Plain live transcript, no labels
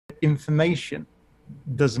information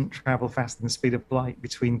doesn't travel faster than the speed of light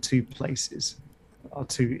between two places or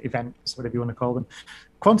two events, whatever you want to call them.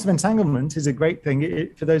 Quantum entanglement is a great thing.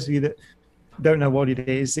 For those of you that don't know what it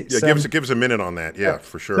is, it's give us a minute on that. Yeah,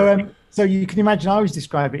 for sure. So you can imagine, I always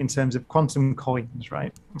describe it in terms of quantum coins,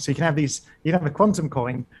 right? So you can have a quantum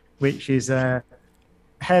coin, which is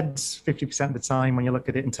heads 50% of the time when you look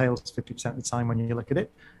at it and tails 50% of the time when you look at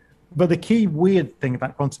it. But the key weird thing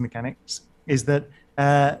about quantum mechanics is that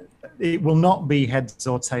it will not be heads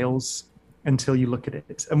or tails until you look at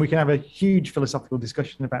it. And we can have a huge philosophical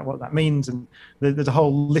discussion about what that means, and there's a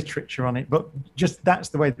whole literature on it, but just that's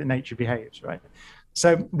the way that nature behaves, right?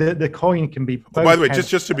 So the coin can be both. By the way,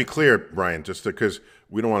 just to be clear, Brian, just because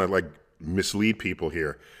we don't want to like mislead people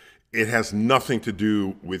here, it has nothing to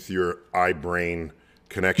do with your eye-brain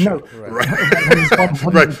connection. No, right?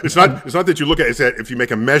 Right. It's not that you look at it, it's that if you make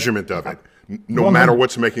a measurement of it, no matter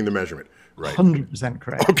what's making the measurement. Right. 100%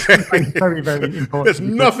 correct. Okay. Very, very important. There's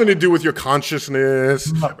nothing to do with your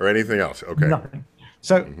consciousness or anything else. Okay. Nothing.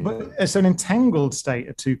 So, so an entangled state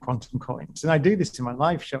of two quantum coins, and I do this in my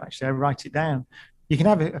live show, actually, I write it down. You can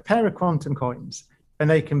have a pair of quantum coins, and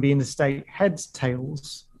they can be in the state heads,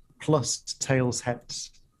 tails, plus tails,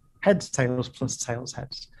 heads. Heads, tails, plus tails,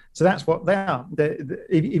 heads. So that's what they are.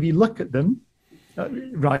 If you look at them,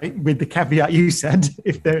 right, with the caveat you said,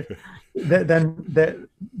 if then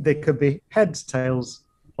they could be heads, tails,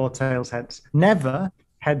 or tails, heads. Never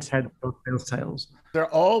heads, heads, or tails, tails.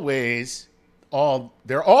 They're always all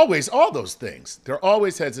those things. They're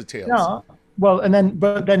always heads and tails. No, well,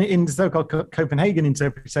 but then in the so-called Copenhagen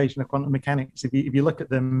interpretation of quantum mechanics, if you look at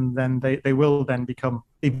them, then they will then become.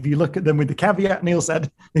 If you look at them with the caveat Neil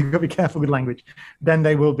said, you've got to be careful with language. Then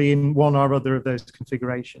they will be in one or other of those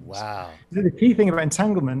configurations. Wow. The key thing about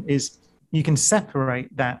entanglement is you can separate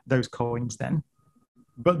those coins then,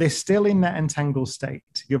 but they're still in that entangled state.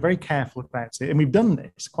 You're very careful about it. And we've done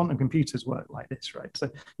this. Quantum computers work like this, right? So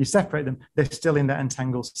you separate them, they're still in that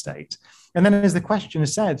entangled state. And then as the questioner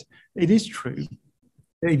said, it is true.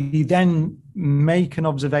 If you then make an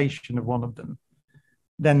observation of one of them,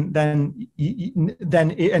 then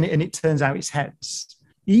it turns out it's heads.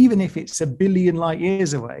 Even if it's a billion light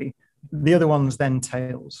years away, the other one's then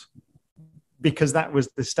tails, because that was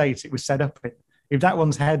the state it was set up in. If that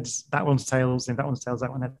one's heads, that one's tails. If that one's tails,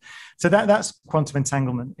 that one head. So that's quantum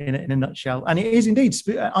entanglement in a nutshell. And it is indeed,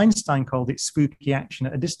 Einstein called it spooky action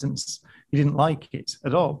at a distance. He didn't like it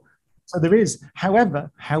at all. So there is,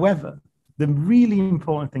 however, the really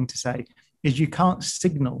important thing to say is you can't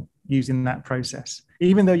signal using that process.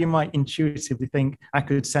 Even though you might intuitively think, I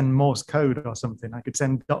could send Morse code or something, I could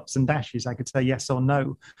send dots and dashes, I could say yes or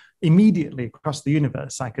no. Immediately across the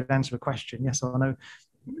universe, I could answer a question, yes or no.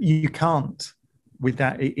 You can't with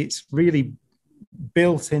that. It's really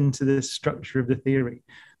built into the structure of the theory.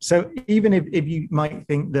 So even if you might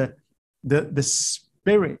think that the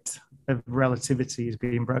spirit of relativity is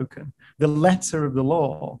being broken, the letter of the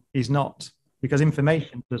law is not, because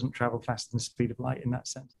information doesn't travel faster than the speed of light in that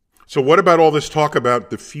sense. So what about all this talk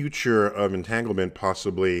about the future of entanglement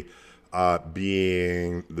possibly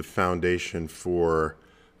being the foundation for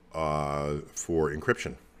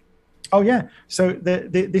encryption? Oh yeah. So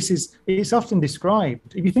it's often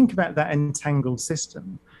described. If you think about that entangled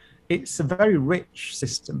system, it's a very rich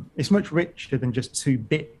system. It's much richer than just 2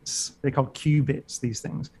 bits. They're called qubits, these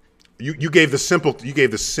things. You gave the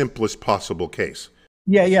simplest possible case.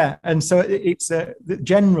 Yeah. And so it's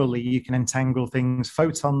generally you can entangle things,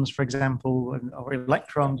 photons, for example, or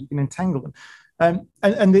electrons. You can entangle them.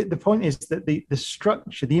 And the point is that the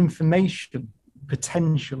structure, the information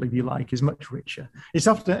potential, if you like, is much richer.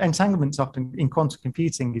 Entanglement's often in quantum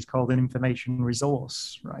computing is called an information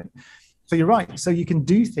resource, right? So you're right. So you can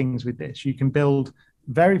do things with this. You can build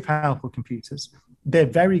very powerful computers. They're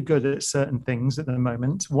very good at certain things at the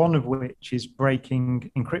moment, one of which is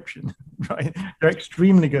breaking encryption, right? They're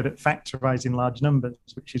extremely good at factorizing large numbers,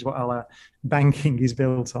 which is what our banking is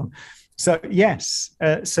built on. So yes,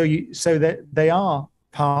 so that they are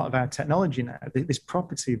part of our technology now. This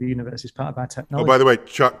property of the universe is part of our technology. Oh, by the way,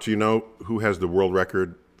 Chuck, do you know who has the world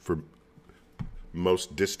record for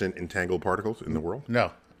most distant entangled particles in the world?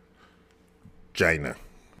 No. China.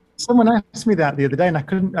 Someone asked me that the other day, and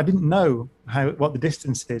I didn't know what the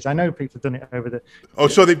distance is. I know people have done it over the. Oh,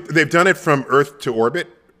 so they've done it from Earth to orbit.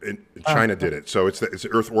 China did it, so it's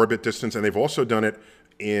Earth orbit distance, and they've also done it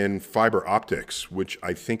in fiber optics, which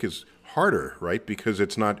I think is harder, right? Because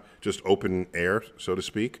it's not just open air, so to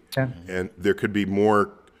speak, and there could be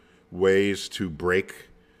more ways to break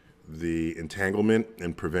the entanglement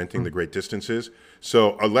and preventing the great distances.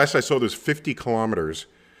 So unless I saw there's 50 kilometers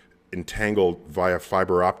entangled via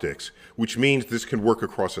fiber optics, which means this can work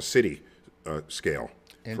across a city scale,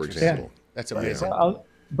 for example. Yeah. That's amazing.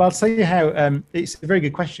 But I'll tell you how it's a very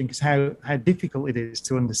good question, because how difficult it is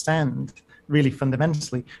to understand really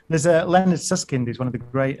fundamentally. There's Leonard Susskind, who's one of the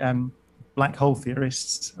great black hole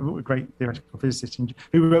theorists, a great theoretical physicist,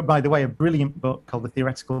 who wrote, by the way, a brilliant book called The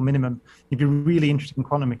Theoretical Minimum. If you're really interested in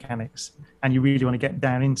quantum mechanics and you really want to get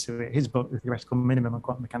down into it, his book, The Theoretical Minimum on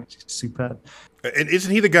Quantum Mechanics, is superb. And isn't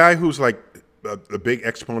he the guy who's like a big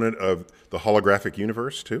exponent of the holographic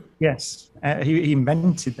universe too? Yes, he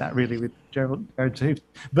invented that really with Gerald Hooft.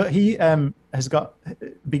 But he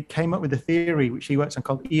came up with a theory which he works on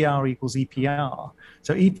called ER equals EPR.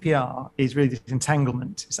 So EPR is really this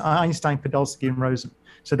entanglement. It's Einstein, Podolsky, and Rosen.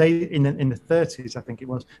 So they in the 30s, I think it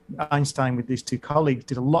was, Einstein with these two colleagues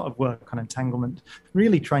did a lot of work on entanglement,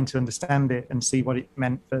 really trying to understand it and see what it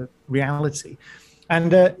meant for reality.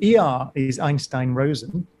 And ER is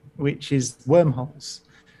Einstein-Rosen, which is wormholes.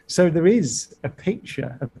 So there is a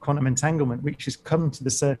picture of quantum entanglement which has come to the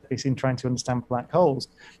surface in trying to understand black holes,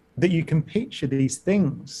 that you can picture these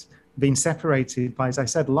things being separated by, as I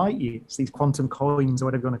said, light years, these quantum coins or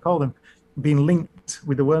whatever you want to call them, being linked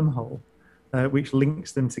with a wormhole, which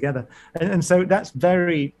links them together. And so that's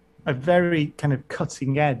a very kind of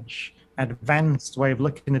cutting edge, advanced way of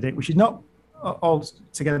looking at it, which is not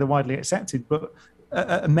altogether widely accepted, but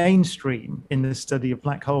a mainstream in the study of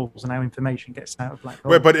black holes and how information gets out of black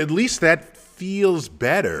holes. Right, but at least that feels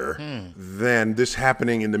better than this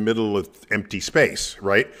happening in the middle of empty space,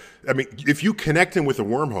 right? I mean, if you connect in with a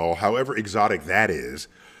wormhole, however exotic that is,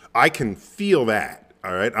 I can feel that,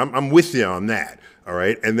 all right? I'm with you on that, all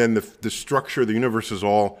right? And then the structure of the universe is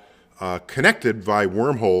all connected by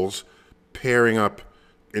wormholes pairing up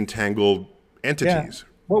entangled entities. Yeah.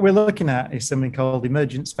 What we're looking at is something called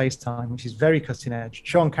emergent space-time, which is very cutting edge.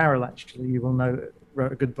 Sean Carroll, actually, you will know,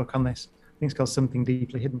 wrote a good book on this. I think it's called Something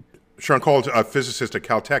Deeply Hidden. Sean Carroll's a physicist at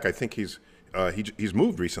Caltech. I think he's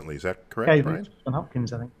moved recently. Is that correct, Yeah, Brian? John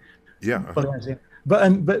Hopkins, I think. Yeah.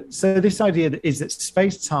 But so this idea is that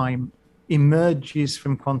space-time emerges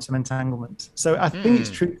from quantum entanglement. So I think it's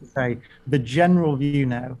true to say the general view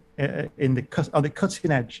now on the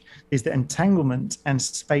cutting edge is that entanglement and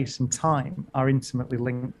space and time are intimately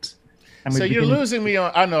linked. And so you're losing me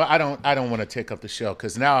on. I know I don't want to take up the show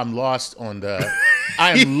because now I'm lost on the.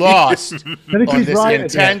 I'm lost on this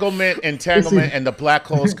entanglement, and the black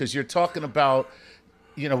holes, because you're talking about.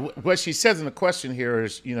 You know, what she says in the question here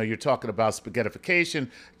is, you know, you're talking about spaghettification,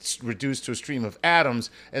 it's reduced to a stream of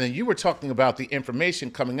atoms, and then you were talking about the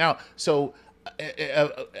information coming out. So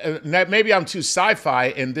maybe I'm too sci-fi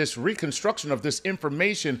in this reconstruction of this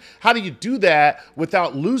information. How do you do that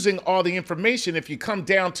without losing all the information? If you come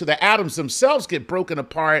down to the atoms themselves get broken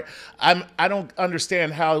apart, I don't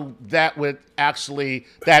understand how that would actually,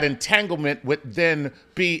 that entanglement would then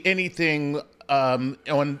be anything on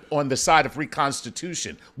the side of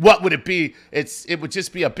reconstitution. What would it be? It would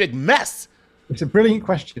just be a big mess. It's a brilliant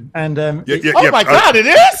question, and God, it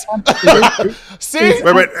is. See,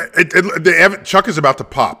 wait. Chuck is about to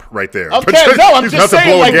pop right there. Okay, no, I'm just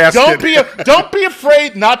saying, like, don't be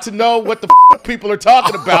afraid not to know what the people are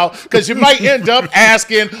talking about, because you might end up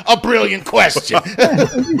asking a brilliant question.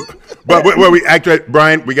 But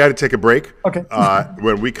Brian, we got to take a break. Okay.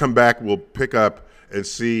 When we come back, we'll pick up and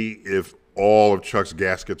see if all of Chuck's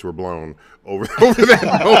gaskets were blown over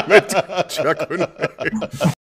that moment. Chuck.